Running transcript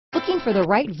Looking for the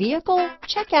right vehicle?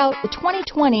 Check out the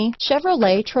 2020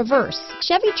 Chevrolet Traverse.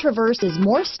 Chevy Traverse is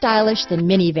more stylish than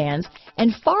minivans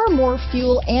and far more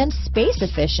fuel and space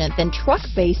efficient than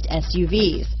truck-based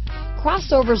SUVs.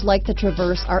 Crossovers like the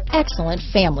Traverse are excellent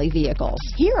family vehicles.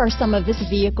 Here are some of this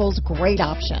vehicle's great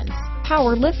options: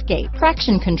 power liftgate,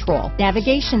 traction control,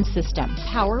 navigation system,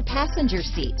 power passenger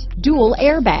seat, dual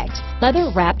airbags,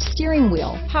 leather-wrapped steering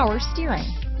wheel, power steering,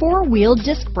 four-wheel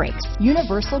disc brakes,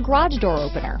 universal garage door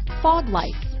opener, fog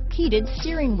lights, heated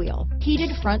steering wheel, heated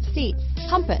front seats,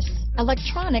 compass,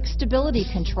 electronic stability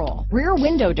control, rear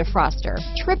window defroster,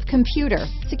 trip computer,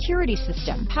 security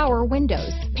system, power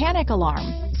windows, panic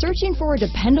alarm. Searching for a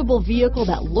dependable vehicle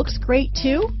that looks great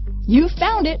too? You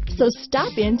found it, so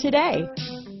stop in today.